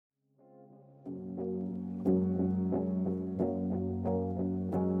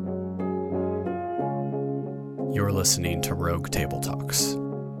You're listening to Rogue Table Talks.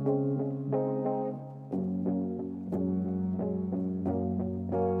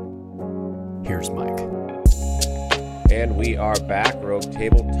 Here's Mike. And we are back, Rogue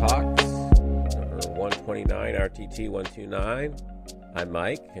Table Talks, number 129, RTT 129. I'm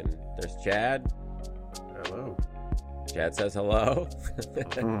Mike, and there's Chad. Hello. Chad says hello.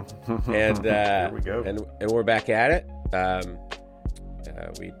 And Here we go. And we're back at it.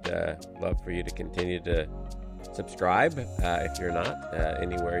 We'd love for you to continue to subscribe if you're not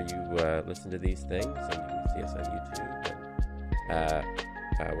anywhere you listen to these things, and you can see us on YouTube.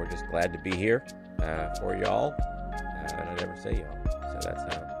 And, we're just glad to be here for y'all. And I never say y'all, so that's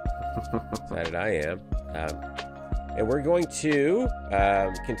how excited I am. And we're going to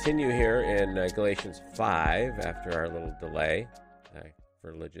continue here in Galatians 5 after our little delay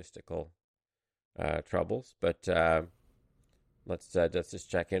for logistical troubles. But let's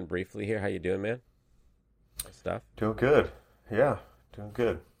just check in briefly here. How you doing, man? Stuff? Doing good. Yeah, doing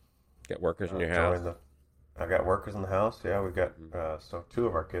good. Got workers in your house? I got workers in the house. Yeah, we got so two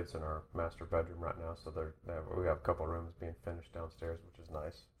of our kids in our master bedroom right now. So we have a couple of rooms being finished downstairs, which is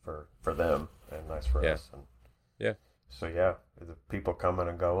nice for them and nice for us. And yeah. So yeah, the people coming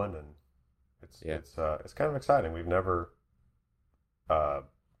and going, and it's kind of exciting. We've never had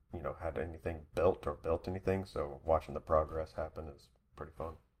anything built anything. So watching the progress happen is pretty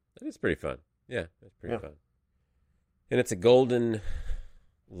fun. It is pretty fun. Yeah, it's pretty fun. And it's a golden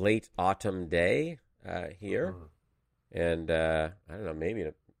late autumn day here. And I don't know, maybe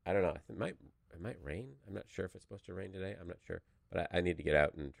it might rain. I'm not sure if it's supposed to rain today. I'm not sure, but I need to get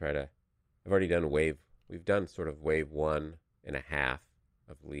out and try to. I've already done we've done sort of wave 1.5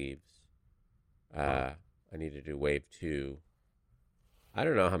 of leaves. I need to do wave 2. I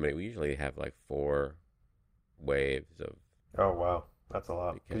don't know how many. We usually have like 4 waves of. Oh wow, that's a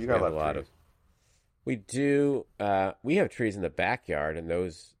lot. Because you got a lot trees. of. We do. We have trees in the backyard, and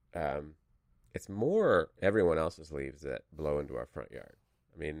those. It's more everyone else's leaves that blow into our front yard.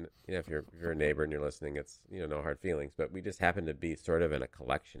 I mean, if you're a neighbor and you're listening, it's no hard feelings. But we just happen to be sort of in a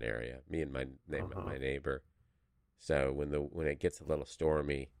collection area. Me and my neighbor. So when it gets a little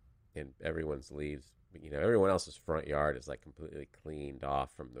stormy, and everyone's leaves, everyone else's front yard is like completely cleaned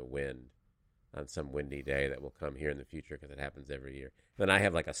off from the wind on some windy day that will come here in the future because it happens every year. Then I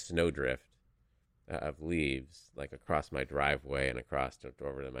have like a snowdrift of leaves like across my driveway and across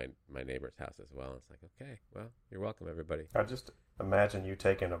over to my neighbor's house as well. It's like, okay, well, you're welcome, everybody. I just imagine you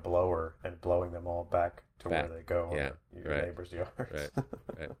taking a blower and blowing them all back to where they go on your neighbor's yards. Right.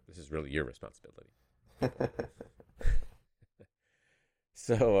 This is really your responsibility.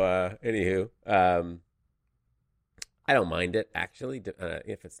 So, anywho, I don't mind it actually.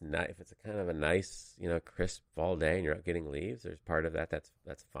 If it's a kind of a nice, crisp fall day and you're out getting leaves, there's part of that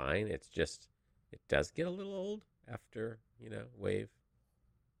that's fine. It's just it does get a little old after wave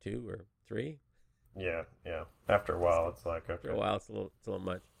 2 or 3. Yeah. After a while, it's like okay. After a while, it's a little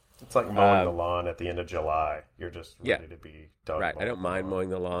much. It's like mowing the lawn at the end of July. You're just ready to be done. Right. I don't mind mowing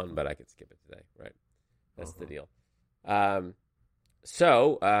the lawn, but I could skip it today. Right. That's the deal.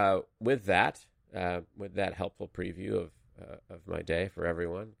 So with that helpful preview of my day for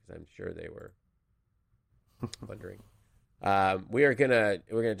everyone, because I'm sure they were wondering, we're gonna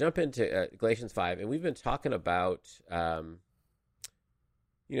jump into Galatians 5, and we've been talking about the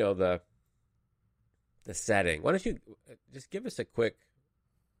setting. Why don't you just give us a quick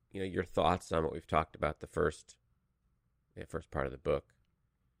your thoughts on what we've talked about the first part of the book.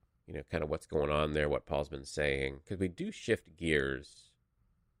 Kind of what's going on there, what Paul's been saying, because we do shift gears.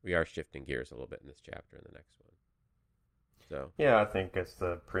 We are shifting gears a little bit in this chapter and the next one. So yeah, I think it's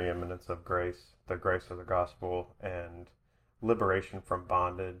the preeminence of grace, the grace of the gospel, and liberation from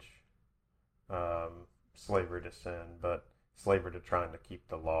bondage, slavery to sin, but slavery to trying to keep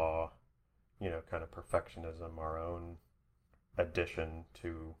the law, kind of perfectionism, our own addition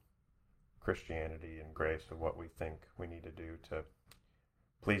to Christianity and grace of what we think we need to do to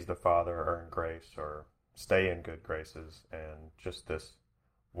please the Father, earn grace, or stay in good graces, and just this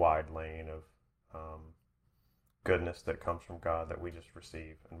wide lane of goodness that comes from God that we just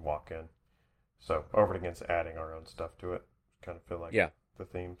receive and walk in. So over and against adding our own stuff to it, kind of feel like the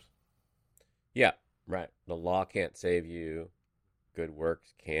themes. Yeah, right. The law can't save you. Good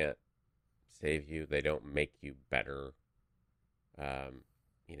works can't save you. They don't make you better. You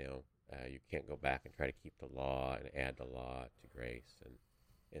can't go back and try to keep the law and add the law to grace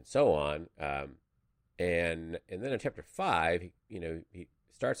and so on. And then in chapter 5, he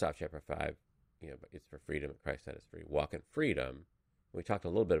starts off chapter 5, but it's for freedom. Christ set us free. Walk in freedom. We talked a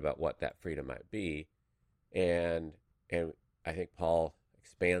little bit about what that freedom might be, and I think Paul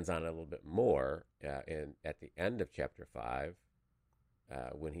expands on it a little bit more at the end of chapter 5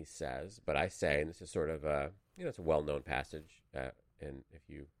 when he says, "But I say," and this is sort of it's a well-known passage, and if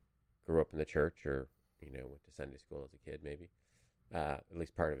you grew up in the church or went to Sunday school as a kid, maybe at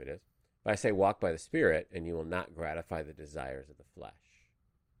least part of it is. "But I say, walk by the Spirit, and you will not gratify the desires of the flesh."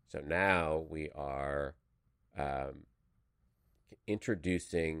 So now we are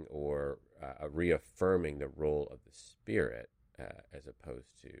introducing or reaffirming the role of the Spirit as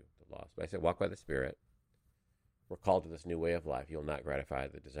opposed to the law. But I say, walk by the Spirit. We're called to this new way of life. You will not gratify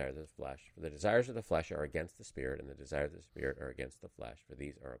the desires of the flesh. For the desires of the flesh are against the Spirit, and the desires of the Spirit are against the flesh, for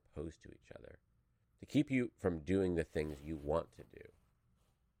these are opposed to each other, to keep you from doing the things you want to do.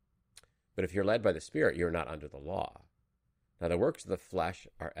 But if you're led by the Spirit, you're not under the law. Now the works of the flesh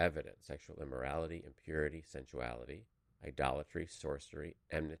are evident: sexual immorality, impurity, sensuality, idolatry, sorcery,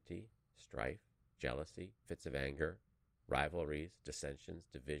 enmity, strife, jealousy, fits of anger, rivalries, dissensions,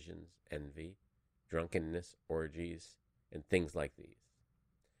 divisions, envy, drunkenness, orgies, and things like these.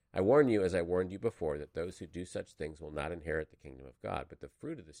 I warn you, as I warned you before, that those who do such things will not inherit the kingdom of God. But the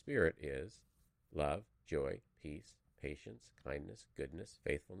fruit of the Spirit is love, joy, peace, patience, kindness, goodness,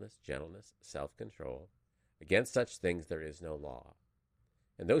 faithfulness, gentleness, self-control. Against such things there is no law.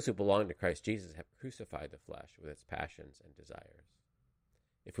 And those who belong to Christ Jesus have crucified the flesh with its passions and desires.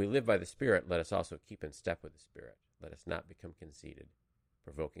 If we live by the Spirit, let us also keep in step with the Spirit. Let us not become conceited,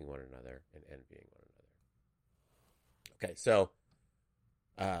 provoking one another and envying one another. Okay, so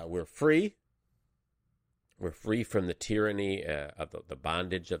we're free. We're free from the tyranny of the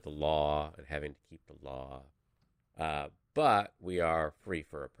bondage of the law and having to keep the law. But we are free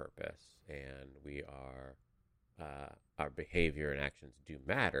for a purpose, and we are our behavior and actions do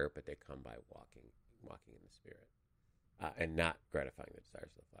matter, but they come by walking in the Spirit and not gratifying the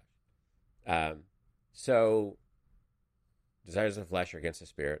desires of the flesh. So desires of the flesh are against the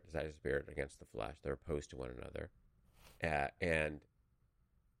Spirit. Desires of the Spirit are against the flesh. They're opposed to one another. And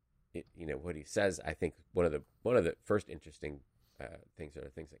what he says, I think one of the first interesting things, or the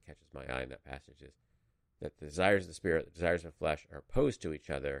things that catches my eye in that passage, is that the desires of the Spirit, the desires of the flesh, are opposed to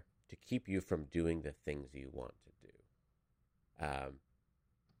each other to keep you from doing the things you want to do.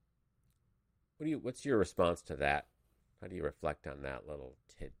 What's your response to that? How do you reflect on that little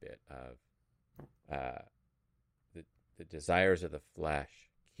tidbit of the desires of the flesh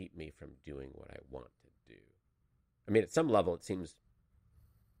keep me from doing what I want to do? I mean, at some level, it seems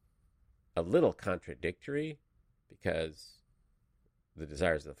a little contradictory, because the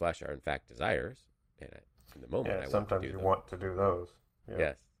desires of the flesh are in fact desires, and in the moment, sometimes you want to do those. Yeah.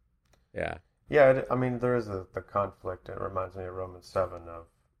 Yes. Yeah. Yeah, I mean, there is the conflict. It reminds me of Romans 7 of,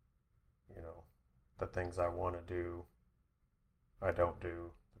 the things I want to do, I don't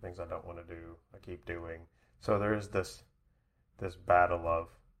do. The things I don't want to do, I keep doing. So there is this battle of,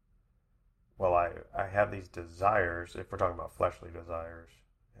 well, I have these desires. If we're talking about fleshly desires,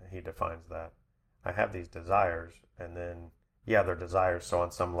 he defines that. I have these desires, and then, they're desires, so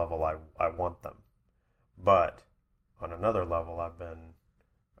on some level I want them. But on another level, I've been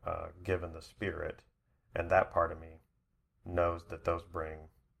given the Spirit, and that part of me knows that those bring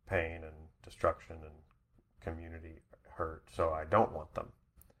pain and destruction and community hurt, so I don't want them.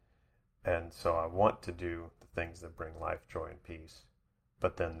 And so I want to do the things that bring life, joy, and peace.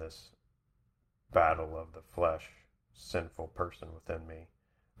 But then this battle of the flesh, sinful person within me,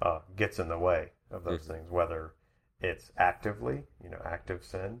 gets in the way of those things, whether it's actively, active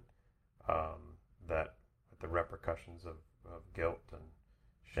sin, that with the repercussions of guilt and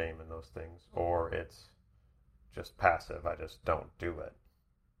shame and those things, or it's just passive. I just don't do it.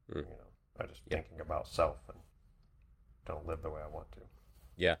 I just thinking about self and don't live the way I want to.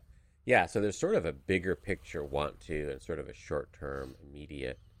 Yeah. Yeah, so there's sort of a bigger picture want to, and sort of a short-term,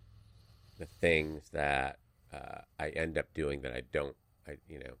 immediate, the things that I end up doing that I don't,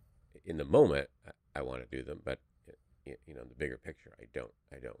 in the moment I want to do them, but in the bigger picture I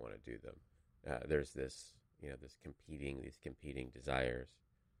don't want to do them. There's this, these competing desires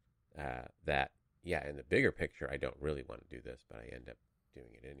that, in the bigger picture I don't really want to do this, but I end up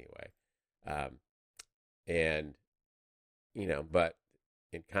doing it anyway. But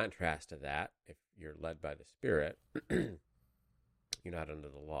in contrast to that, if you're led by the Spirit, you're not under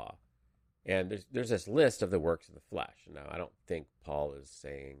the law. And there's this list of the works of the flesh. Now, I don't think Paul is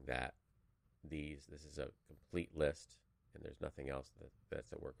saying that this is a complete list, and there's nothing else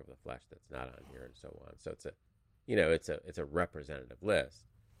that's a work of the flesh that's not on here, and so on. So it's a representative list.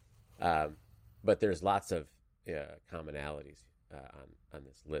 But there's lots of commonalities on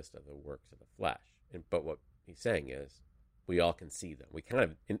this list of the works of the flesh. But what he's saying is, we all can see them. We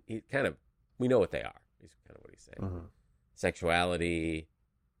know what they are. Is kind of what he's saying. Mm-hmm. Sexuality,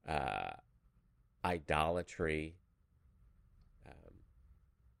 idolatry,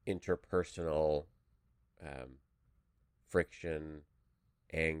 interpersonal friction,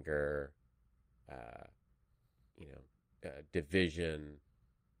 anger, division.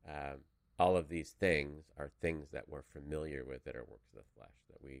 All of these things are things that we're familiar with that are works of the flesh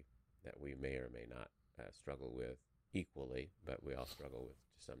that we may or may not struggle with equally, but we all struggle with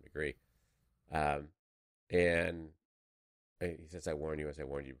to some degree. And he says, "I warn you, as I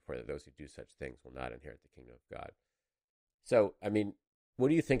warned you before, that those who do such things will not inherit the kingdom of God." So, I mean, what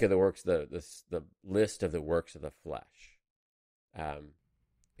do you think of the works, the list of the works of the flesh?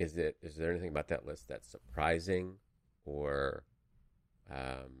 Is there anything about that list that's surprising, or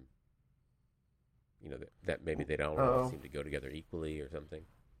that maybe they don't really seem to go together equally or something?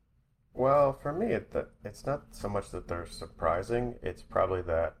 Well, for me, it's not so much that they're surprising. It's probably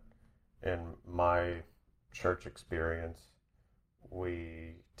that in my church experience,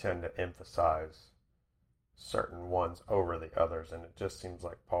 we tend to emphasize certain ones over the others, and it just seems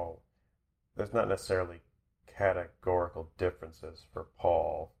like Paul, there's not necessarily categorical differences for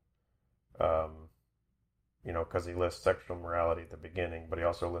Paul, because he lists sexual morality at the beginning, but he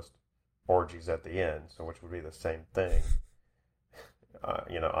also lists orgies at the end, so which would be the same thing,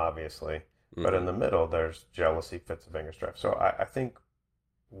 obviously. Mm-hmm. But in the middle, there's jealousy, fits of anger, strife. So I think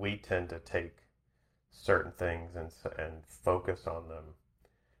we tend to take certain things and focus on them.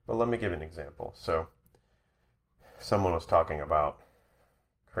 But let me give you an example. So someone was talking about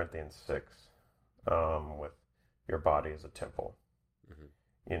Corinthians 6 with your body as a temple,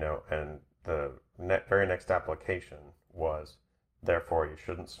 mm-hmm. And the very next application was, therefore you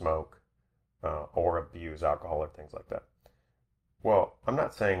shouldn't smoke or abuse alcohol or things like that. Well, I'm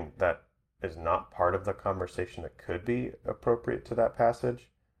not saying that is not part of the conversation that could be appropriate to that passage,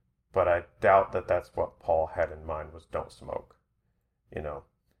 but I doubt that that's what Paul had in mind was don't smoke.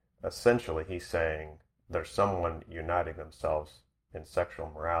 Essentially he's saying there's someone uniting themselves in sexual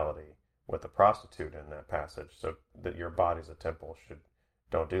morality with a prostitute in that passage, so that your body's a temple,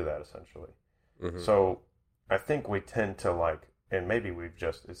 don't do that, essentially. Mm-hmm. So I think we tend to and maybe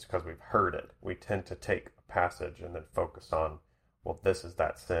it's because we've heard it, we tend to take a passage and then focus on, well, this is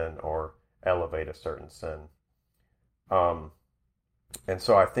that sin, or elevate a certain sin. And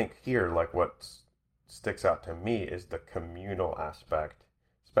so I think here, what sticks out to me is the communal aspect,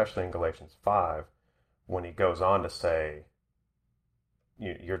 especially in Galatians 5, when he goes on to say,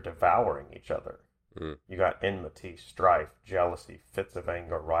 you're devouring each other. Mm. You got enmity, strife, jealousy, fits of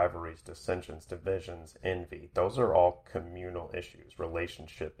anger, rivalries, dissensions, divisions, envy. Those are all communal issues,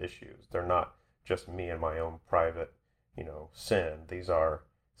 relationship issues. They're not just me and my own private, sin. These are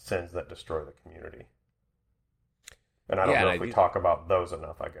sins that destroy the community. And I don't know if we talk about those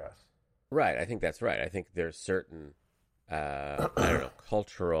enough, I guess. Right. I think that's right. I think there's certain,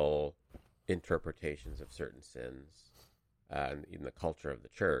 cultural interpretations of certain sins. In the culture of the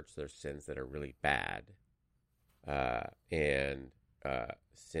church, there's sins that are really bad, and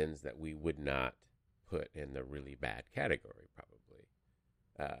sins that we would not put in the really bad category, probably.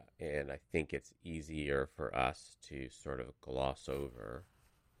 And I think it's easier for us to sort of gloss over,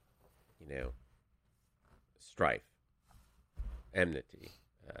 strife, enmity,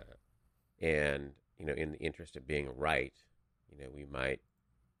 and in the interest of being right, we might,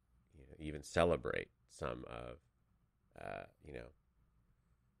 even celebrate some of.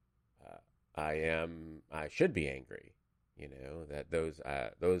 I should be angry, that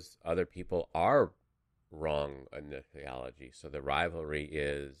those other people are wrong in the theology. So the rivalry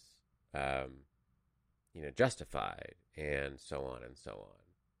is, justified, and so on and so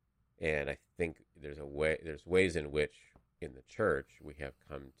on. And I think there's ways in which in the church we have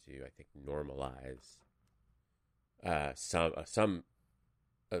come to, I think, normalize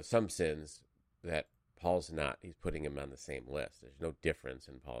some sins that he's putting him on the same list. There's no difference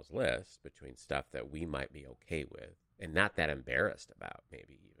in Paul's list between stuff that we might be okay with and not that embarrassed about,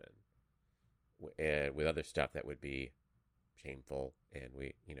 maybe even, and with other stuff that would be shameful and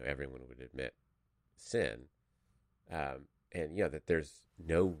everyone would admit sin. And that there's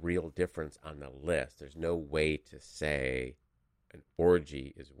no real difference on the list. There's no way to say an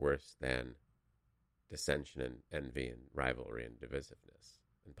orgy is worse than dissension and envy and rivalry and divisiveness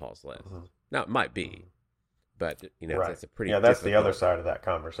in Paul's list. Uh-huh. Now, it might be, but, right. That's a pretty that's the other side of that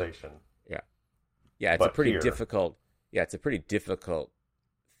conversation. Yeah. Yeah, it's a pretty difficult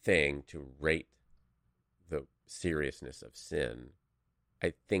thing to rate the seriousness of sin.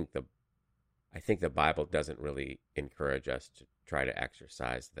 I think the Bible doesn't really encourage us to try to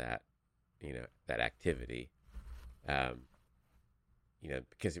exercise that, that activity,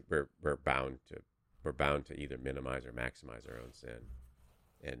 because we're bound to either minimize or maximize our own sin.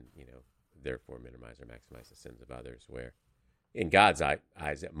 and therefore minimize or maximize the sins of others. Where in God's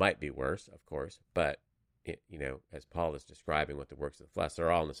eyes, it might be worse, of course, but as Paul is describing what the works of the flesh,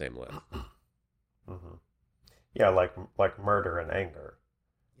 they're all on the same list. Mm-hmm. Yeah, like murder and anger.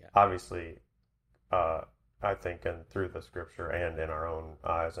 Yeah. Obviously, I think, and through the scripture and in our own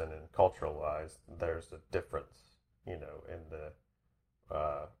eyes and in cultural eyes, there's a difference, in the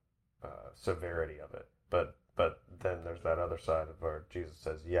severity of it. But then there's that other side of where Jesus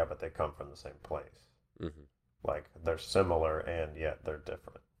says, yeah, but they come from the same place. Mm-hmm. Like they're similar and yet they're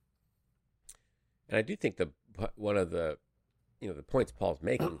different. And I do think one of the the points Paul's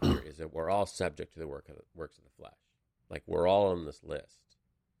making here is that we're all subject to the works of the flesh. Like we're all on this list.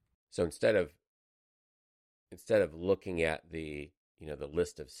 So instead of looking at the the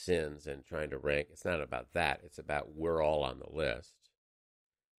list of sins and trying to rank, it's not about that. It's about we're all on the list,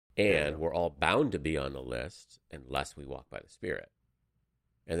 and we're all bound to be on the list unless we walk by the Spirit.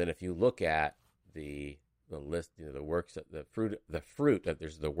 And then if you look at the list, the works of the fruit that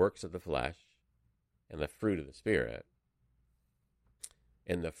there's the works of the flesh and the fruit of the Spirit.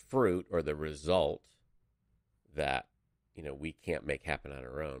 And the fruit or the result that, we can't make happen on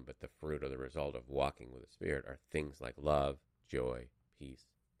our own, but the fruit or the result of walking with the Spirit are things like love, joy, peace,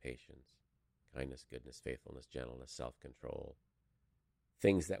 patience, kindness, goodness, faithfulness, gentleness, self-control.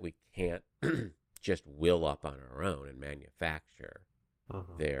 Things that we can't just will up on our own and manufacture.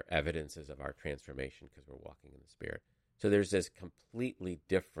 Mm-hmm. They're evidences of our transformation because we're walking in the Spirit. So there's this completely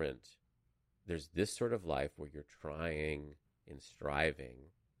different, there's this sort of life where you're trying and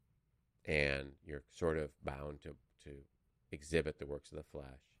striving, and you're sort of bound to exhibit the works of the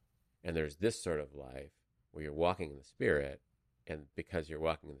flesh. And there's this sort of life where you're walking in the Spirit, and because you're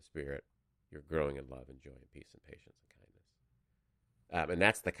walking in the Spirit, you're growing in love and joy and peace and patience and kindness. And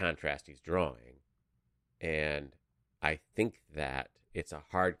that's the contrast he's drawing. And I think that it's a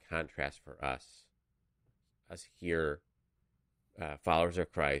hard contrast for us here, followers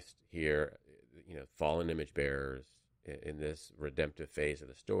of Christ, here, fallen image bearers, in this redemptive phase of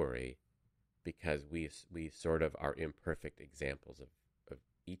the story, because we sort of are imperfect examples of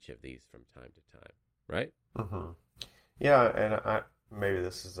each of these from time to time, right? Mm-hmm. Yeah, and maybe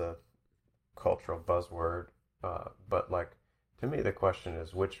this is a cultural buzzword, but like to me the question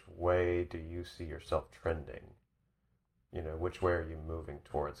is, which way do you see yourself trending? Which way are you moving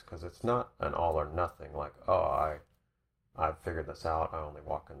towards? Because it's not an all or nothing, like, oh, I've figured this out, I only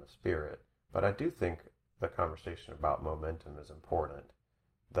walk in the Spirit. But I do think the conversation about momentum is important.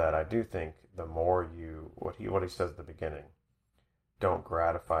 That I do think the more what he says at the beginning, don't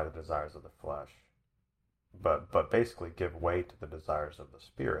gratify the desires of the flesh, but basically give way to the desires of the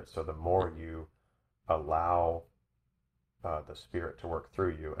Spirit. So the more you allow the Spirit to work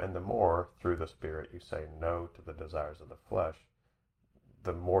through you, and the more through the Spirit you say no to the desires of the flesh,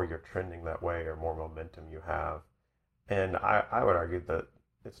 the more you're trending that way, or more momentum you have. And I would argue that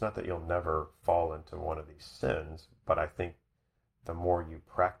it's not that you'll never fall into one of these sins, but I think the more you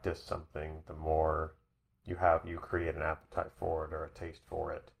practice something, the more you create an appetite for it or a taste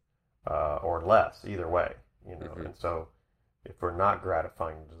for it, or less, either way, Mm-hmm. And so if we're not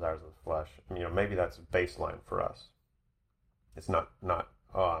gratifying the desires of the flesh, maybe that's a baseline for us. It's not,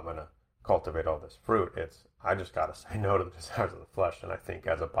 oh, I'm going to cultivate all this fruit. It's, I just got to say no to the desires of the flesh. And I think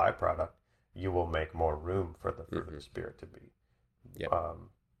as a byproduct, you will make more room for the fruit of the Spirit to be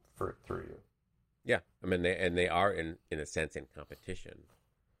fruit through you. Yeah, I mean, they are in a sense in competition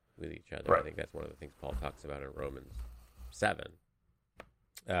with each other. Right. I think that's one of the things Paul talks about in Romans 7.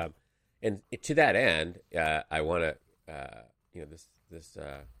 And to that end, I want to, this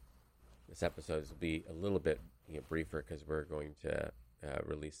episode will be a little bit briefer because we're going to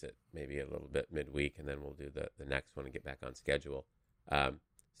release it maybe a little bit midweek, and then we'll do the next one and get back on schedule.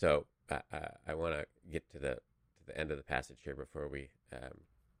 So I want to get to the end of the passage here before we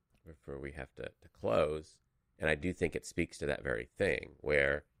have to close. And I do think it speaks to that very thing,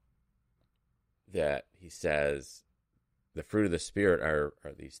 where that he says the fruit of the Spirit are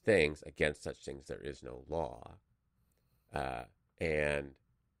these things. Against such things there is no law, and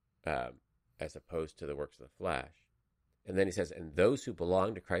as opposed to the works of the flesh. And then he says, and those who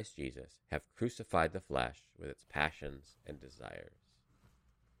belong to Christ Jesus have crucified the flesh with its passions and desires.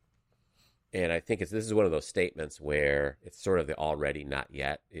 And I think this is one of those statements where it's sort of the already not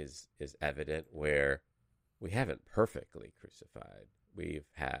yet is evident, where we haven't perfectly crucified.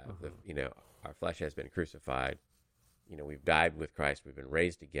 Our flesh has been crucified. We've died with Christ. We've been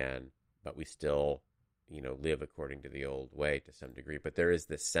raised again, but we still, live according to the old way to some degree. But there is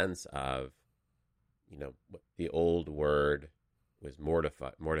this sense of, the old word was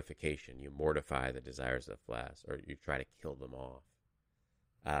mortification. You mortify the desires of the flesh, or you try to kill them off.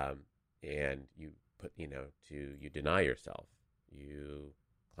 And you you deny yourself. You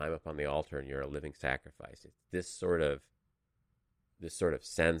climb up on the altar and you're a living sacrifice. It's this sort of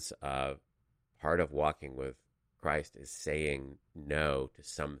sense of part of walking with Christ is saying no to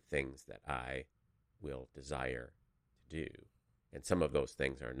some things that I will desire to do. And some of those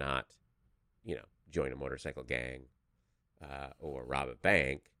things are not, join a motorcycle gang or rob a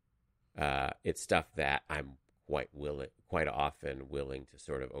bank. It's stuff that I'm quite often willing to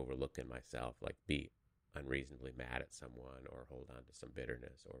sort of overlook in myself, like be unreasonably mad at someone or hold on to some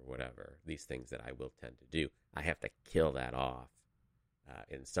bitterness or whatever. These things that I will tend to do. I have to kill that off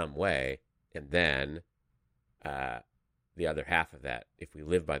in some way. And then the other half of that, if we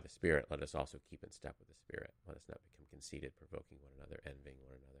live by the Spirit, let us also keep in step with the Spirit. Let us not become conceited, provoking one another, envying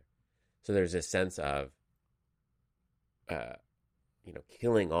one another. So there's this sense of,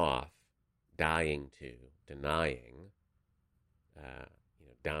 killing off, dying to, denying,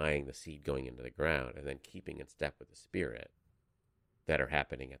 dying the seed going into the ground, and then keeping in step with the Spirit that are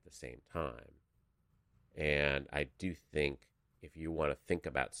happening at the same time. And I do think if you want to think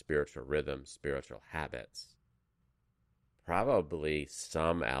about spiritual rhythms, spiritual habits, probably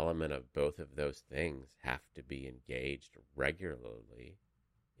some element of both of those things have to be engaged regularly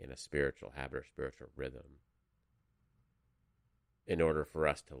in a spiritual habit or spiritual rhythm in order for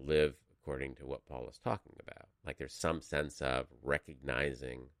us to live according to what Paul is talking about. Like there's some sense of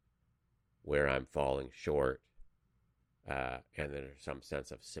recognizing where I'm falling short, and then there's some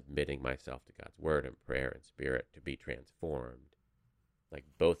sense of submitting myself to God's word and prayer and spirit to be transformed. Like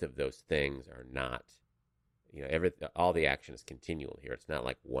both of those things are not, all the action is continual here. It's not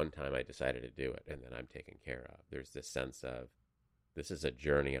like one time I decided to do it and then I'm taken care of. There's this sense of this is a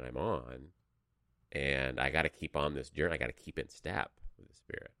journey and I'm on, and I got to keep on this journey. I got to keep in step with the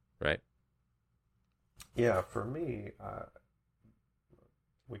Spirit, right? Yeah, for me,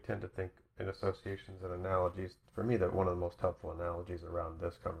 we tend to think in associations and analogies. For me, that one of the most helpful analogies around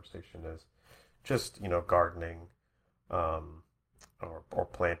this conversation is just, gardening or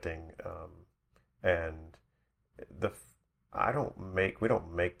planting. And we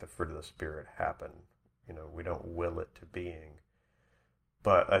don't make the fruit of the Spirit happen. We don't will it to being.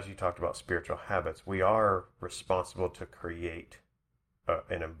 But as you talked about spiritual habits, we are responsible to create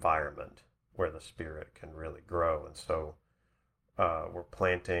an environment where the Spirit can really grow. And so we're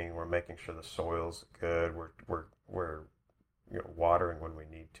planting, we're making sure the soil's good, we're watering when we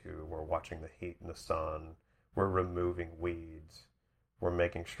need to, we're watching the heat and the sun, we're removing weeds, we're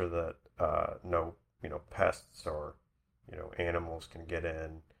making sure that no pests or animals can get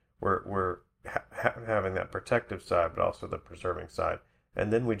in. We're having that protective side, but also the preserving side.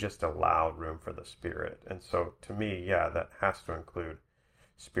 And then we just allow room for the Spirit. And so to me, that has to include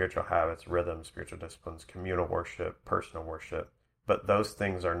spiritual habits, rhythms, spiritual disciplines, communal worship, personal worship. But those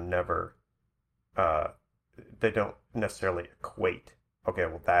things are never, they don't necessarily equate, okay,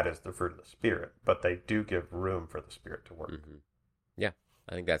 well, that is the fruit of the Spirit. But they do give room for the Spirit to work. Mm-hmm. Yeah,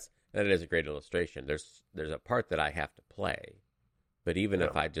 I think that is a great illustration. There's a part that I have to play. But even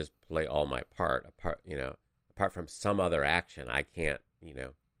if I just play all my part, apart from some other action, I can't,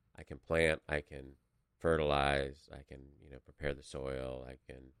 I can plant, I can fertilize, I can, prepare the soil, I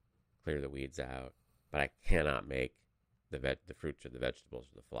can clear the weeds out, but I cannot make the fruits or the vegetables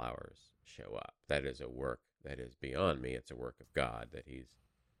or the flowers show up. That is a work that is beyond me. It's a work of God that He's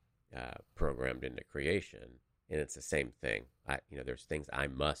programmed into creation, and it's the same thing. There's things I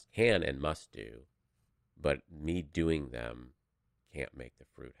can and must do, but me doing them can't make the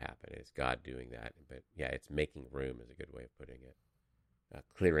fruit happen. It's God doing that. But it's making room is a good way of putting it.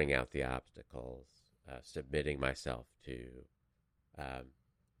 Clearing out the obstacles, submitting myself to,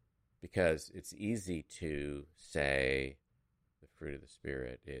 because it's easy to say the fruit of the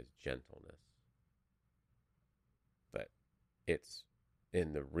Spirit is gentleness, but it's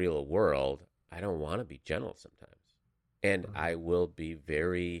in the real world, I don't want to be gentle sometimes. And I will be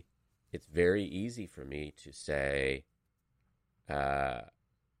it's very easy for me to say, I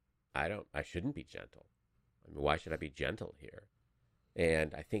shouldn't be gentle. I mean, why should I be gentle here?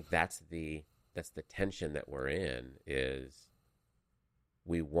 And I think that's the tension that we're in, is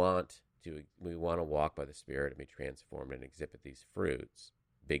we want to walk by the Spirit and be transformed and exhibit these fruits,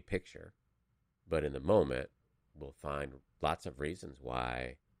 big picture. But in the moment, we'll find lots of reasons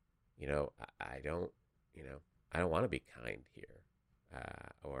why, I don't want to be kind here,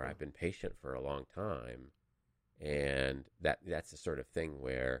 or I've been patient for a long time. And that's the sort of thing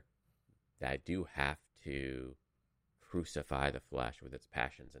where I do have to crucify the flesh with its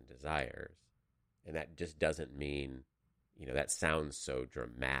passions and desires. And that just doesn't mean, that sounds so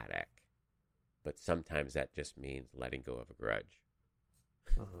dramatic, but sometimes that just means letting go of a grudge.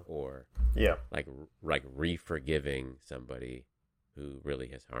 or Yeah. like re-forgiving somebody who really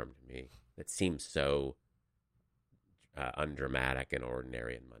has harmed me. It seems so undramatic and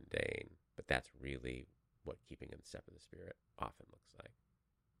ordinary and mundane, but that's really what keeping in step of the Spirit often looks like.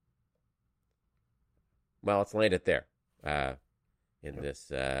 Well, let's land it there in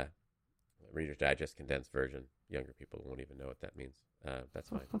this Reader's Digest condensed version. Younger people won't even know what that means. That's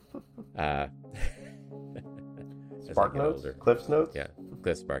fine. Spark Notes? Cliff's Notes? Yeah,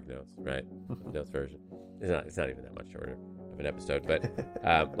 Cliff Spark Notes, right? Notes version. It's not even that much shorter of an episode, but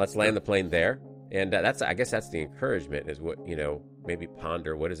let's land the plane there. And I guess that's the encouragement is what, maybe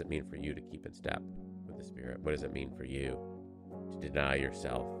ponder, what does it mean for you to keep in step with the Spirit? What does it mean for you to deny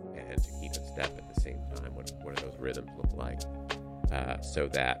yourself and to keep in step at the same time? What do those rhythms look like? So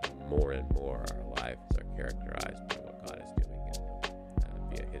that more and more our lives are characterized by what God is doing in them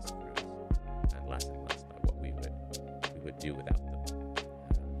via His fruits, and less by what we would do without them.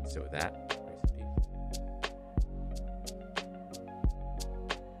 So with that, grace and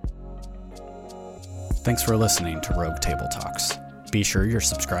peace. Thanks for listening to Rogue Table Talks. Be sure you're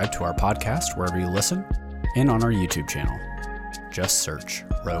subscribed to our podcast wherever you listen and on our YouTube channel. Just search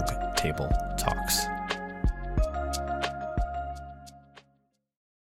Rogue Table Talks.